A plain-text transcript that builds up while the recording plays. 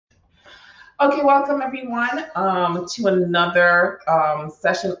Okay, welcome everyone to another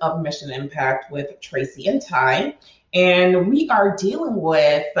session of Mission Impact with Tracy and Ty. And we are dealing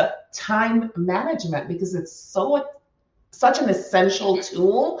with time management because it's such an essential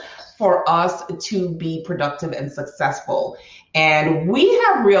tool for us to be productive and successful. And we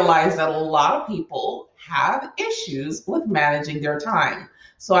have realized that a lot of people have issues with managing their time.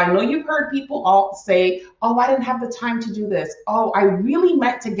 So I know you've heard people all say, oh, I didn't have the time to do this. Oh, I really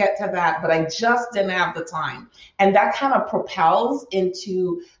meant to get to that, but I just didn't have the time. And that kind of propels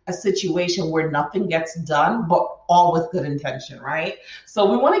into a situation where nothing gets done, but all with good intention, right? So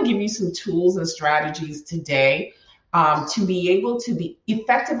we want to give you some tools and strategies today to be able to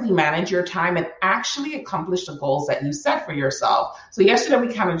effectively manage your time and actually accomplish the goals that you set for yourself. So yesterday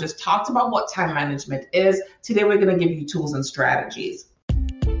we kind of just talked about what time management is. Today we're going to give you tools and strategies.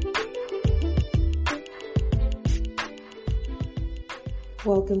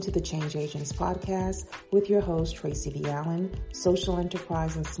 Welcome to the Change Agents Podcast with your host, Tracy V. Allen, social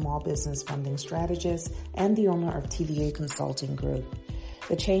enterprise and small business funding strategist and the owner of TVA Consulting Group.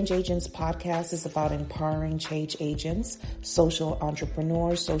 The Change Agents Podcast is about empowering change agents, social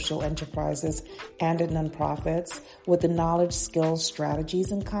entrepreneurs, social enterprises, and nonprofits with the knowledge, skills,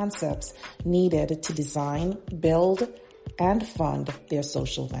 strategies, and concepts needed to design, build, and fund their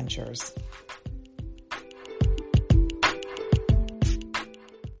social ventures.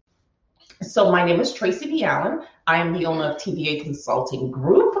 So my name is Tracy V. Allen. I am the owner of TVA Consulting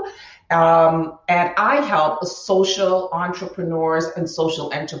Group, and I help social entrepreneurs and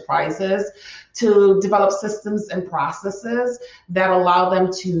social enterprises to develop systems and processes that allow them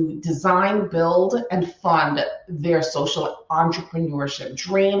to design, build, and fund their social entrepreneurship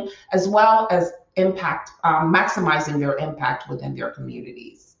dream, as well as maximizing their impact within their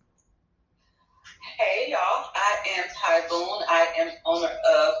communities. Hey y'all, I am Ty Boone. I am owner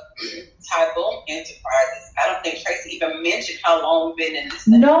of Ty Boone Enterprises. I don't think Tracy even mentioned how long we've been in this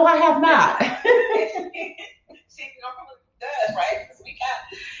thing. No, I have not. She normally does, right? Because we got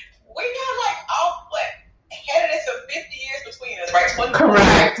headed into 50 years between us, right?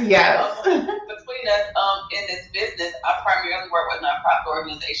 Correct, yes. Between us in this business, I primarily work with nonprofit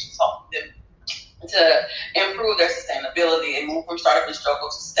organizations, helping them to improve their sustainability and move from startup and struggle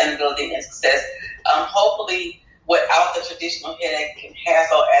to sustainability and success. Hopefully, without the traditional headache and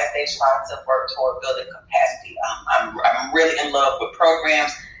hassle as they try to work toward building capacity. I'm really in love with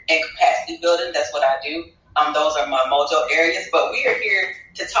programs and capacity building. That's what I do. Those are my mojo areas. But we are here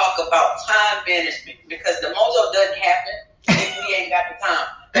to talk about time management because the mojo doesn't happen if we ain't got the time.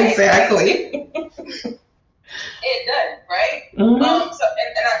 Exactly. It doesn't, right? Mm-hmm.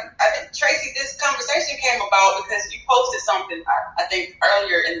 I think, Tracy, this conversation came about because you posted something, I think,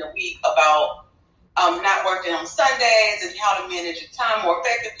 earlier in the week about not working on Sundays and how to manage your time more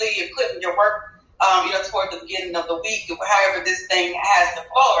effectively and putting your work, toward the beginning of the week, however this thing has to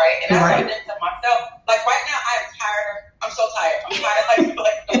flow, right? And I started thinking to myself, like right now, I'm tired. I'm so tired. I'm tired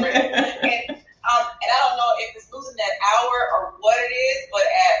and I don't know if it's losing that hour or what it is, but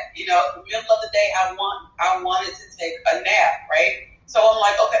at the middle of the day, I wanted to take a nap, right? So I'm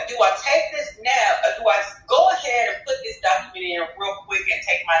like, okay, do I take this nap or do I go ahead and put this document in real quick and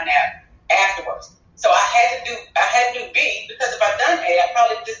take my nap afterwards? So I had to do B because if I'd done A, I'd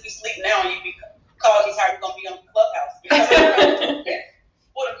probably just be sleeping now and you'd be calling me how you're gonna be on the Clubhouse because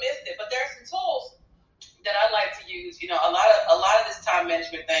would have missed it. But there are some tools that I like to use. A lot of this time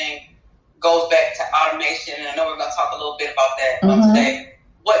management thing goes back to automation, and I know we're going to talk a little bit about that today.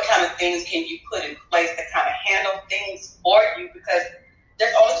 What kind of things can you put in place to kind of handle things for you? Because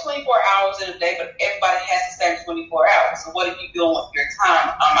there's only 24 hours in a day, but everybody has the same 24 hours. So what are you doing with your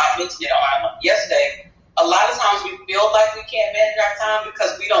time? I mentioned it on yesterday. A lot of times we feel like we can't manage our time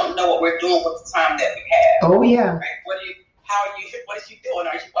because we don't know what we're doing with the time that we have. Oh, yeah. Right? What are you doing?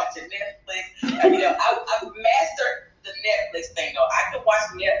 Are you watching Netflix? I've mastered the Netflix thing though. I can watch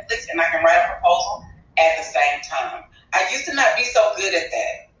Netflix and I can write a proposal at the same time. I used to not be so good at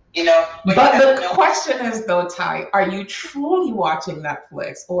that, But the question is though, Ty, are you truly watching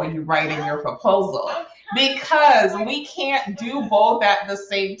Netflix or are you writing your proposal? Because we can't do both at the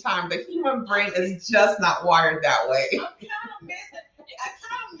same time. The human brain is just not wired that way. I kind of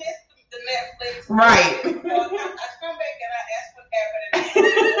miss the Netflix. Right. I come back and I ask what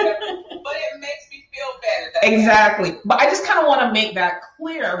happened, but it makes me feel better. Exactly. But I just kind of want to make that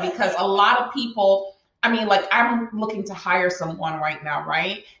clear because a lot of people, I'm looking to hire someone right now,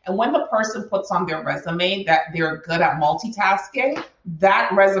 right? And when the person puts on their resume that they're good at multitasking,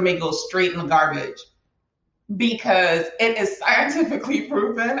 that resume goes straight in the garbage because it is scientifically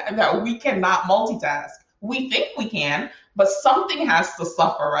proven that we cannot multitask. We think we can, but something has to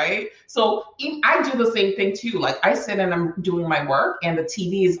suffer, right? So I do the same thing too. Like I sit and I'm doing my work and the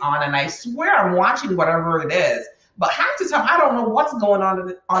TV is on and I swear I'm watching whatever it is. But half the time, I don't know what's going on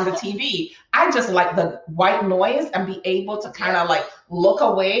the TV. I just like the white noise and be able to kind of like look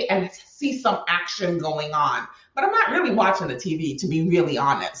away and see some action going on. But I'm not really watching the TV, to be really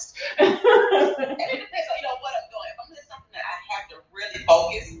honest. And it depends on, what I'm doing. If I'm doing something that I have to really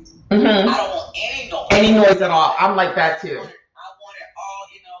focus, I don't want any noise. Any noise at all. I'm like that too. I want it all,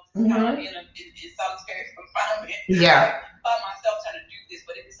 kind of in solitary confinement. Yeah. By myself trying to do this,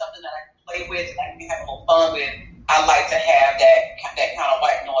 but if it's something that I can play with, I can have a little fun with, I like to have that kind of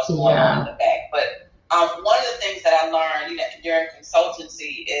white noise going on in the back. But one of the things that I learned during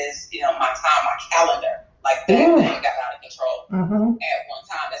consultancy is, my calendar. Like that thing got out of control at one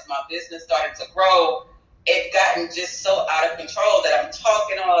time. As my business started to grow, it gotten just so out of control that I'm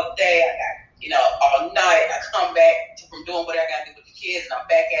talking all day. I got, all night. I come back from doing what I got to do with the kids, and I'm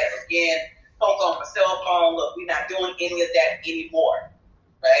back at it again. Phone on my cell phone. Look, we're not doing any of that anymore.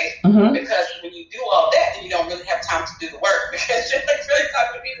 Right? Because when you do all that, then you don't really have time to do the work because you're really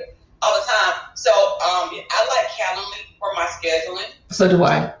talking to people all the time. So I like Calendly for my scheduling. So do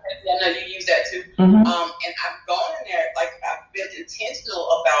I. I know you use that too. And I've gone in there, like I've been intentional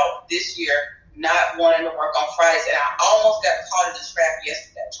about this year not wanting to work on Fridays, and I almost got caught in the trap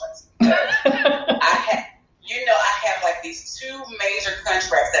yesterday, Tracy. I have like these two major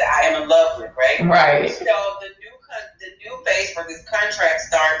contracts that I am in love with, right? Right. So the new phase for this contract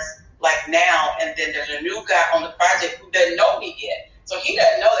starts like now, and then there's a new guy on the project who doesn't know me yet. So he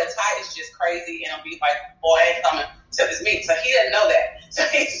doesn't know that Ty is just crazy, and I'll be like, boy, I ain't coming to this meeting. So he didn't know that. So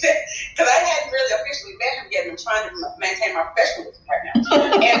he said, because I hadn't really officially met him yet, and I'm trying to maintain my professionalism right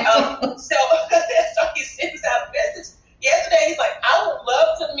now. And so he sends out a message. Yesterday, he's like, I would love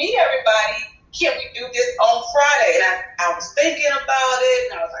to meet everybody. Can we do this on Friday? And I was thinking about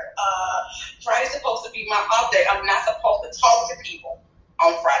it, and I was like, Friday's supposed to be my off day. I'm not supposed to talk to people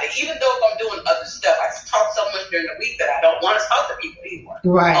on Friday, even though if I'm doing other stuff. I talk so much during the week that I don't want to talk to people anymore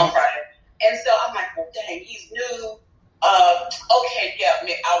on Friday. And so I'm like, well, dang, he's new. Okay, yeah,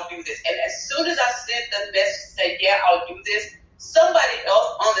 I'll do this. And as soon as I sent the message to say, yeah, I'll do this, somebody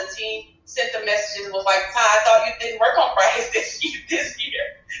else on the team sent the message and was like, Ty, I thought you didn't work on Fridays this year.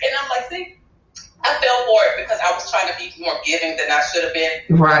 And I'm like, see, I fell for it because I was trying to be more giving than I should have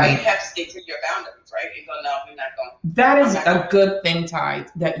been. Right. You have to stick to your boundaries, right? You go, no, we're not going. That is a good thing, Ty,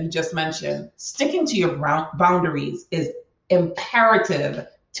 that you just mentioned. Sticking to your boundaries is imperative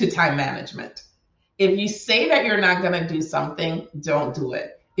to time management. If you say that you're not going to do something, don't do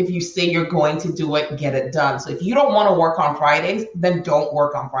it. If you say you're going to do it, get it done. So if you don't want to work on Fridays, then don't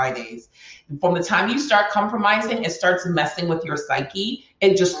work on Fridays. From the time you start compromising, it starts messing with your psyche.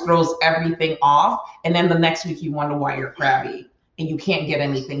 It just throws everything off. And then the next week you wonder why you're crabby and you can't get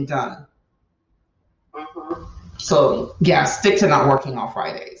anything done. So yeah, stick to not working on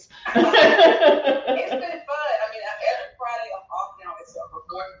Fridays. It's been fun. I mean, every Friday I'm off now except for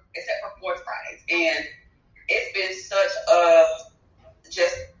fourth Fridays. And it's been such a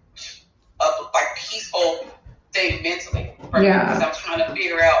like peaceful thing mentally for me because I'm trying to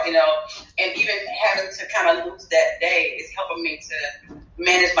figure out, and even having to kind of lose that day is helping me to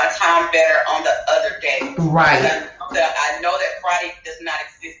manage my time better on the other days. Right. I know that Friday does not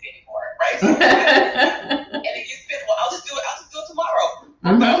exist anymore, right? And it gets fit. Well, I'll just do it tomorrow.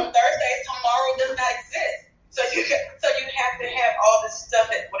 But on Thursday, tomorrow does not exist. So you have to have all this stuff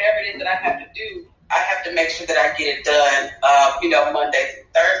that whatever it is that I have to do, I have to make sure that I get it done,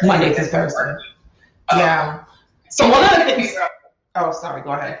 Monday through Thursday. Yeah. So one of the things. Oh, sorry.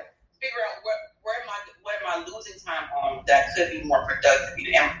 Go ahead. Figure out what am I losing time on that could be more productive,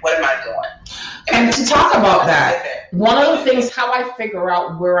 and what am I doing? And to talk about that, one of the things how I figure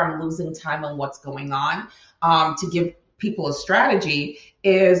out where I'm losing time and what's going on, to give people a strategy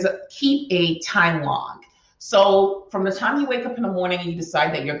is keep a time log. So from the time you wake up in the morning and you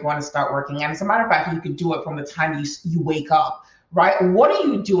decide that you're going to start working, and as a matter of fact, you could do it from the time you wake up, right? What are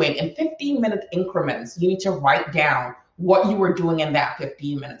you doing in 15-minute increments? You need to write down what you were doing in that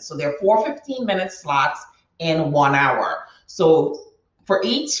 15 minutes. So there are 4 15-minute slots in 1 hour. So for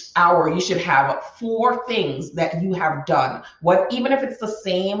each hour, you should have 4 things that you have done. Even if it's the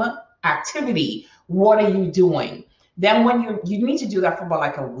same activity, what are you doing? Then when you need to do that for about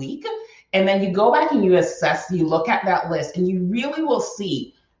like a week, and then you go back and you assess, you look at that list, and you really will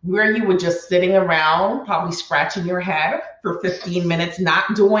see where you were just sitting around, probably scratching your head for 15 minutes,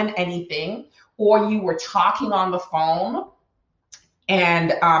 not doing anything, or you were talking on the phone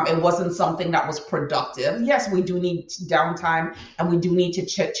And it wasn't something that was productive. Yes, we do need downtime and we do need to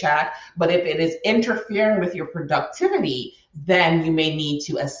chit chat, but if it is interfering with your productivity, then you may need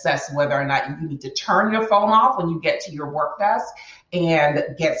to assess whether or not you need to turn your phone off when you get to your work desk and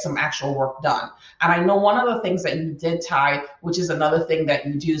get some actual work done. And I know one of the things that you did, Ty, which is another thing that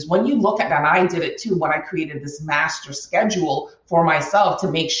you do, is when you look at that, and I did it too, when I created this master schedule for myself to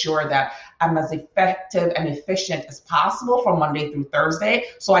make sure that I'm as effective and efficient as possible from Monday through Thursday,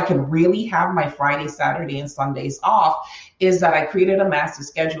 so I can really have my Friday, Saturday, and Sundays off, is that I created a master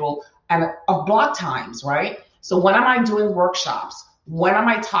schedule and of block times, right? So when am I doing workshops? When am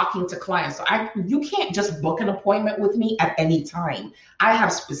I talking to clients? So you can't just book an appointment with me at any time. I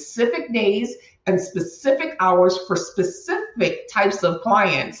have specific days and specific hours for specific types of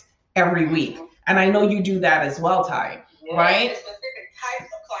clients every week. And I know you do that as well, Ty, right? Specific types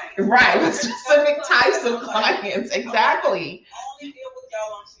of clients. Right, with specific types of clients, exactly. I only deal with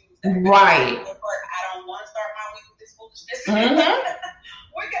y'all on Tuesday. Right. I don't want to start my week with this foolishness. Mm-hmm.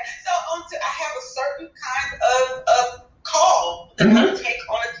 I have a certain kind of call that I take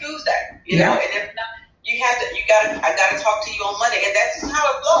on a Tuesday, you know, and if not, I gotta talk to you on Monday, and that's just how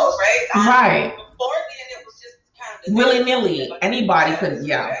it flows, right? Right. Before then, it was just kind of willy-nilly. Anybody could,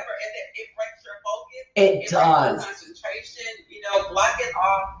 whatever, and then it breaks your focus. It does. Concentration, you know, block it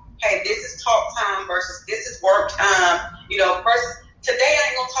off. Hey, this is talk time versus this is work time. You know, today I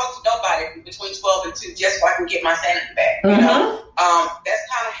ain't gonna talk to nobody between 12 and 2 just so I can get my sanity back. You know, that's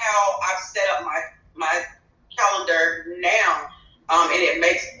kind of how I've set up my calendar now, and it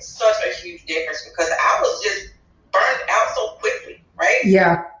makes such a huge difference because I was just burned out so quickly, right?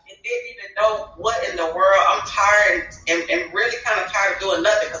 Yeah. And didn't even know what in the world. I'm tired and really kind of tired of doing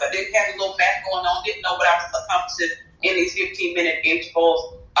nothing because I didn't have a little math going on, didn't know what I was accomplishing in these 15-minute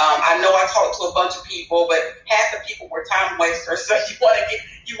intervals. I know I talked to a bunch of people, but half the people were time wasters. So you want to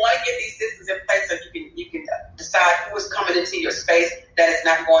get these systems in place so you can decide who is coming into your space that is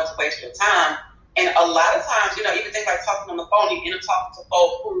not going to waste your time. And a lot of times, you know, even things like talking on the phone, you end up talking to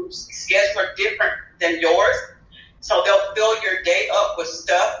folks whose schedules are different than yours. So they'll fill your day up with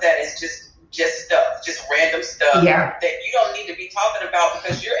stuff that is just stuff, just random stuff that you don't need to be talking about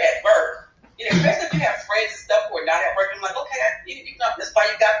because you're at work. You know, especially if you have friends and stuff who are not at work. I'm like, okay, you know, that's why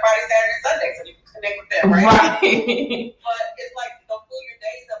you got Friday, Saturday, and Sunday, so you can connect with them, right? But it's like they'll fill your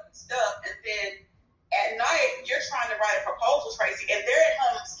days up with stuff, and then at night you're trying to write a proposal, Tracy, and they're at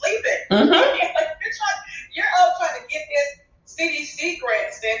home sleeping. You're up trying to get this CDC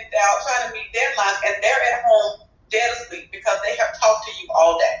grant sent out, trying to meet deadlines, and they're at home dead asleep because they have talked to you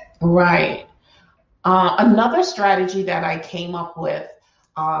all day. Right. Another strategy that I came up with,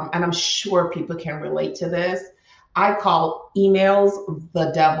 and I'm sure people can relate to this, I call emails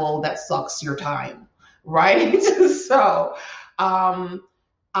the devil that sucks your time, right? So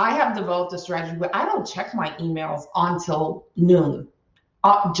I have developed a strategy where I don't check my emails until noon.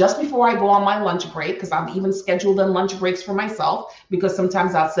 Just before I go on my lunch break, because I've even scheduled in lunch breaks for myself, because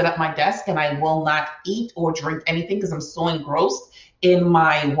sometimes I'll sit at my desk and I will not eat or drink anything because I'm so engrossed in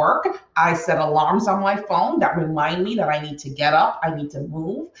my work. I set alarms on my phone that remind me that I need to get up, I need to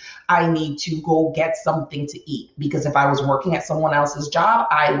move, I need to go get something to eat. Because if I was working at someone else's job,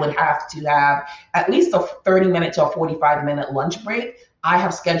 I would have to have at least a 30-minute to a 45-minute lunch break. I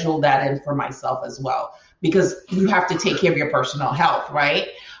have scheduled that in for myself as well, because you have to take care of your personal health, right?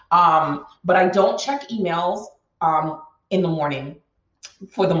 But I don't check emails in the morning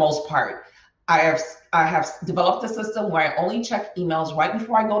for the most part. I have developed a system where I only check emails right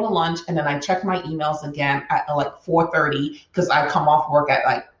before I go to lunch, and then I check my emails again at like 4:30 because I come off work at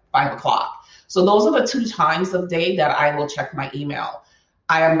like 5 o'clock. So those are the 2 times of day that I will check my email.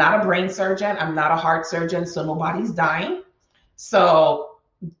 I am not a brain surgeon. I'm not a heart surgeon, so nobody's dying. So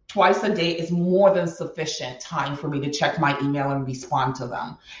twice a day is more than sufficient time for me to check my email and respond to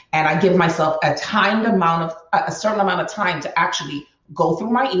them. And I give myself a certain amount of time to actually go through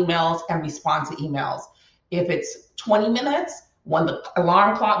my emails and respond to emails. If it's 20 minutes, when the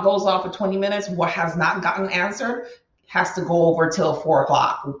alarm clock goes off at 20 minutes, what has not gotten answered has to go over till 4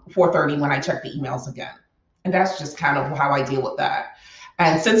 o'clock, 4:30 when I check the emails again. And that's just kind of how I deal with that.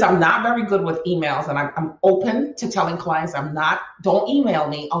 And since I'm not very good with emails, and I'm open to telling clients don't email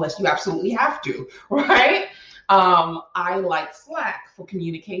me unless you absolutely have to, right? I like Slack for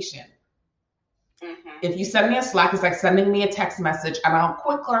communication. Mm-hmm. If you send me a Slack, it's like sending me a text message, and I'll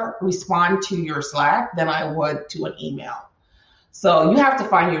quicker respond to your Slack than I would to an email. So you have to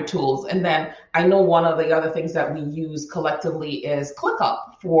find your tools. And then I know one of the other things that we use collectively is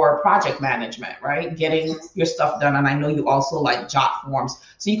ClickUp for project management, right? Getting your stuff done. And I know you also like Jot Forms.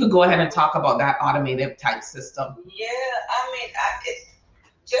 So you could go ahead and talk about that automated type system. Yeah, I mean, it's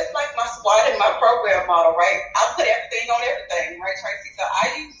just like my SWOT and my program model, right? I put everything on everything, right, Tracy? So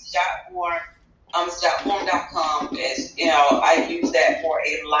I use Jotform. It's Jotform.com. I use that for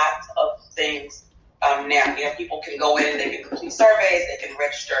a lot of things. Now, people can go in and they can complete surveys, they can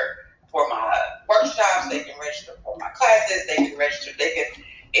register for my workshops, they can register for my classes, they can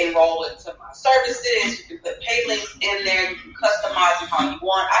enroll into my services, you can put pay links in there, you can customize it how you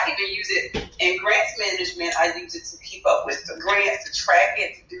want. I even use it in grants management. I use it to keep up with the grants, to track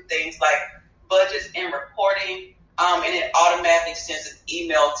it, to do things like budgets and reporting, and it automatically sends an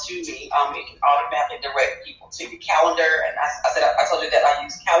email to me. It can automatically direct people to your calendar, and I told you that I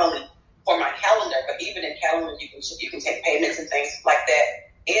use Calendly for my calendar, but even in Calendly, you can take payments and things like that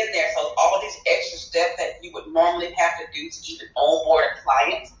in there. So all these extra steps that you would normally have to do to even onboard a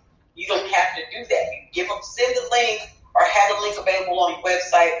client, you don't have to do that. You send the link or have the link available on your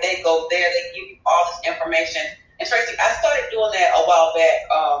website. They go there, they give you all this information. And Tracy, I started doing that a while back,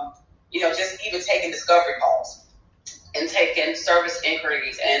 just even taking discovery calls and taking service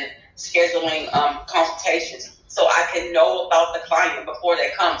inquiries and scheduling consultations so I can know about the client before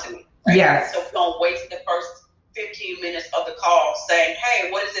they come to me. Right? Yes. So don't waste the first 15 minutes of the call saying,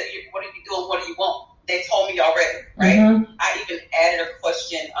 hey, what is it? What are you doing? What do you want? They told me already, right? Mm-hmm. I even added a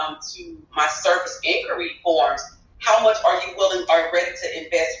question to my service inquiry forms. How much are you willing or ready to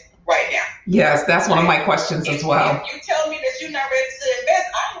invest right now? Yes, that's one of my questions as well. If you tell me that you're not ready to invest,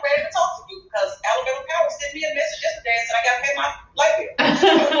 I'm ready to talk to you because Alabama Power sent me a message yesterday and said I got to pay my light bill.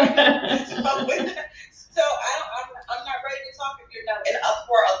 So I'm not ready to talk if you're not. And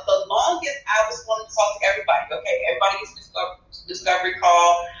for the longest, I was wanting to talk to everybody. Okay, everybody gets discovery call,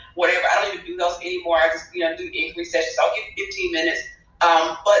 whatever. I don't even do those anymore. I just do inquiry sessions. I'll give 15 minutes.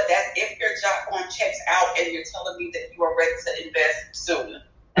 But that's if your job form checks out and you're telling me that you are ready to invest soon.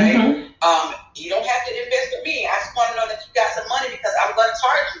 Right? Mm-hmm. You don't have to invest with me. I just want to know that you got some money because I'm going to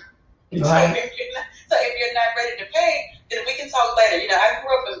charge you. Right. So if you're not ready to pay, then we can talk later. I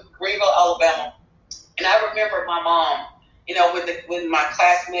grew up in Greenville, Alabama. And I remember my mom, when my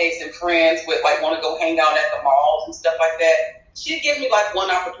classmates and friends would want to go hang out at the malls and stuff like that, she'd give me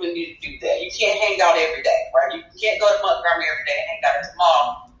one opportunity to do that. You can't hang out every day, right? You can't go to Montgomery every day and hang out at the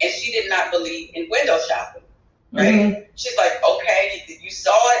mall. And she did not believe in window shopping, right? Mm-hmm. She's like, okay, you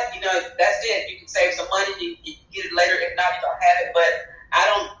saw it, that's it. You can save some money, you get it later. If not, you don't have it. But I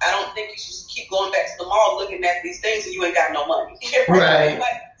don't think you should keep going back to the mall looking at these things and you ain't got no money. Right.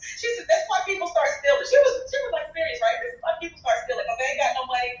 She said that's why people start stealing. She was serious, right? This is why people start stealing because they ain't got no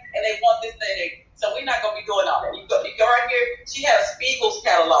money and they want this thing. So we're not gonna be doing all that. You go right here. She had a Spiegel's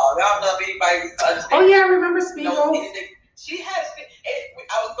catalog. I don't know if anybody understands. Oh yeah, I remember Spiegel. She had.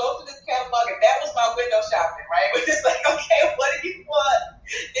 I would go through this catalog and that was my window shopping, right? It was just like, okay, what do you want?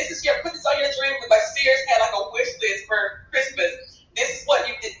 Put this on your dream. Like Sears had a wish list for Christmas. This is what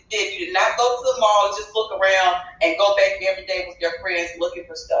you did. You did not go to the mall, just look around and go back every day with your friends looking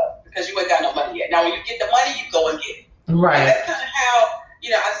for stuff because you ain't got no money yet. Now, when you get the money, you go and get it. Right. And that's kind of how,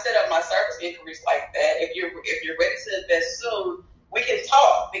 I set up my service inquiries like that. If you're ready to invest soon, we can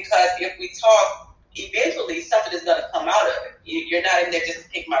talk because if we talk, eventually something is going to come out of it. You're not in there just to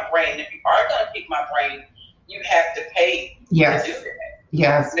pick my brain. If you are going to pick my brain, you have to pay to do that.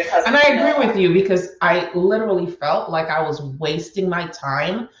 Yes. And I agree with you because I literally felt like I was wasting my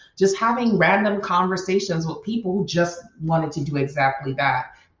time just having random conversations with people who just wanted to do exactly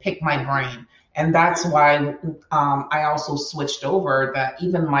that, pick my brain. And that's why I also switched over that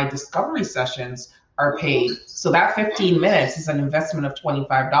even my discovery sessions are paid. So that 15 minutes is an investment of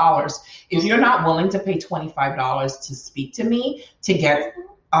 $25. If you're not willing to pay $25 to speak to me to get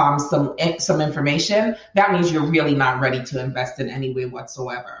some information, that means you're really not ready to invest in any way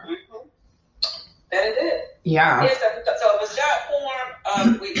whatsoever. Mm-hmm. That is it. Yeah. Yes, so it was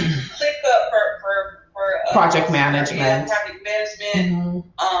Jotform. We click up for project management. Project management.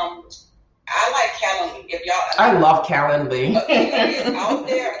 Mm-hmm. I like Calendly. I love Calendly. Acuity is out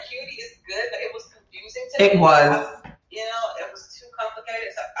there. Acuity is good, but it was confusing to me. It was. It was too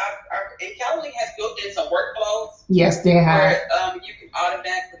complicated. So and Calendly has built in some workflows. Yes, they have. Where you can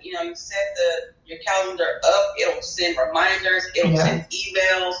automatically, you set your calendar up. It'll send reminders. It'll send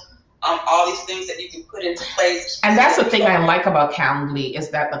emails. All these things that you can put into place. And that's the thing I like about Calendly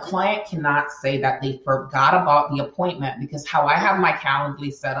is that the client cannot say that they forgot about the appointment because how I have my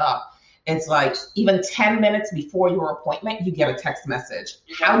Calendly set up, it's like even 10 minutes before your appointment, you get a text message.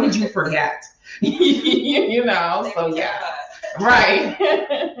 How did you forget? So yeah.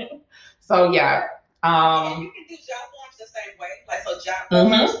 Right. So yeah. And you can do job forms the same way. Like, so job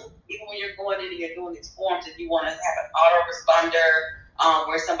forms, even when you're going in and you're doing these forms, if you want to have an autoresponder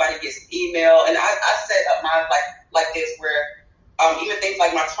where somebody gets an email, and I set up mine like this, where even things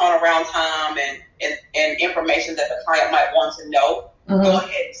like my turnaround time and information that the client might want to know, go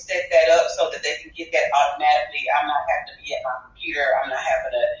ahead and set that up so that they can get that automatically. I'm not having to be at my computer. I'm not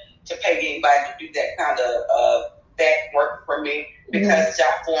having to pay anybody to do that kind of that work for me, because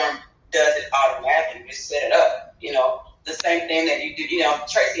job form does it automatically. Just set it up. You know, the same thing that you do. You know,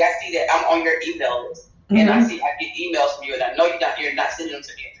 Tracy, I see that I'm on your email list, and I get emails from you, and I know you're not sending them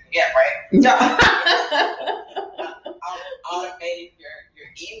to me again, right? No. I'm automating your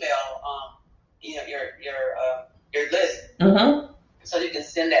email, your list, so you can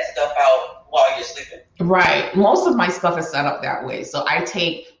send that stuff out while you're sleeping. Right. Most of my stuff is set up that way. So I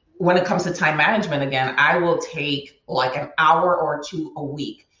take, when it comes to time management, again, I will take like an hour or two a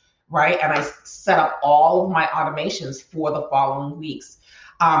week, right? And I set up all of my automations for the following weeks.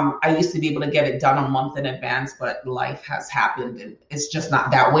 I used to be able to get it done a month in advance, but life has happened and it's just not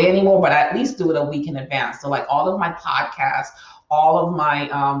that way anymore. But I at least do it a week in advance. So like all of my podcasts, all of my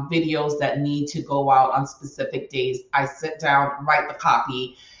videos that need to go out on specific days, I sit down, write the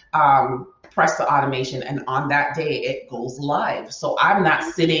copy, press the automation, and on that day it goes live. So I'm not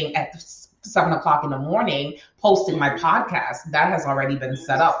sitting at 7 o'clock in the morning posting my podcast. That has already been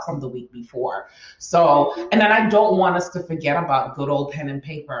set up from the week before. So, and then I don't want us to forget about good old pen and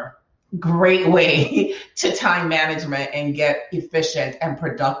paper. Great way to time management and get efficient and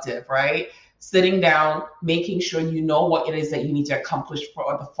productive, right? Sitting down, making sure you know what it is that you need to accomplish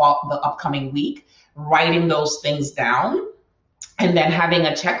for the upcoming week, writing those things down, and then having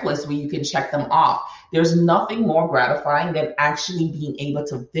a checklist where you can check them off. There's nothing more gratifying than actually being able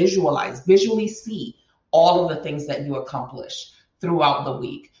to visually see all of the things that you accomplish throughout the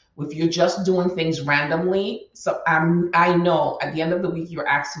week. If you're just doing things randomly, so I know at the end of the week, you're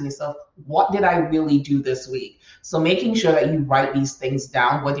asking yourself, what did I really do this week? So making sure that you write these things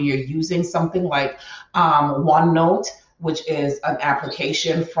down, whether you're using something like OneNote, which is an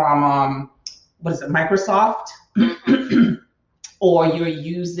application from, Microsoft, or you're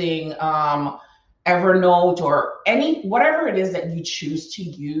using Evernote or whatever it is that you choose to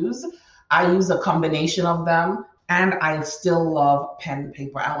use. I use a combination of them, and I still love pen and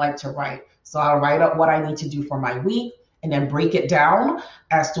paper. I like to write. So I'll write up what I need to do for my week and then break it down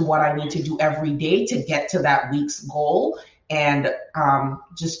as to what I need to do every day to get to that week's goal, and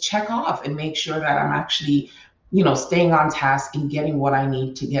just check off and make sure that I'm actually, staying on task and getting what I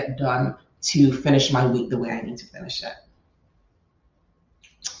need to get done to finish my week the way I need to finish it.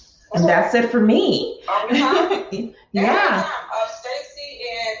 And that's it for me. Yeah. Stacey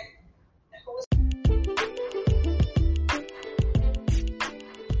and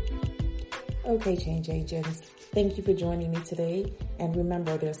Okay, change agents. Thank you for joining me today. And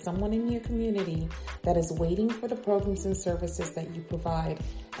remember, there's someone in your community that is waiting for the programs and services that you provide,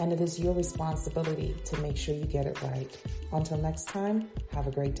 and it is your responsibility to make sure you get it right. Until next time, have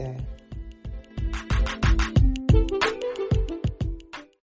a great day.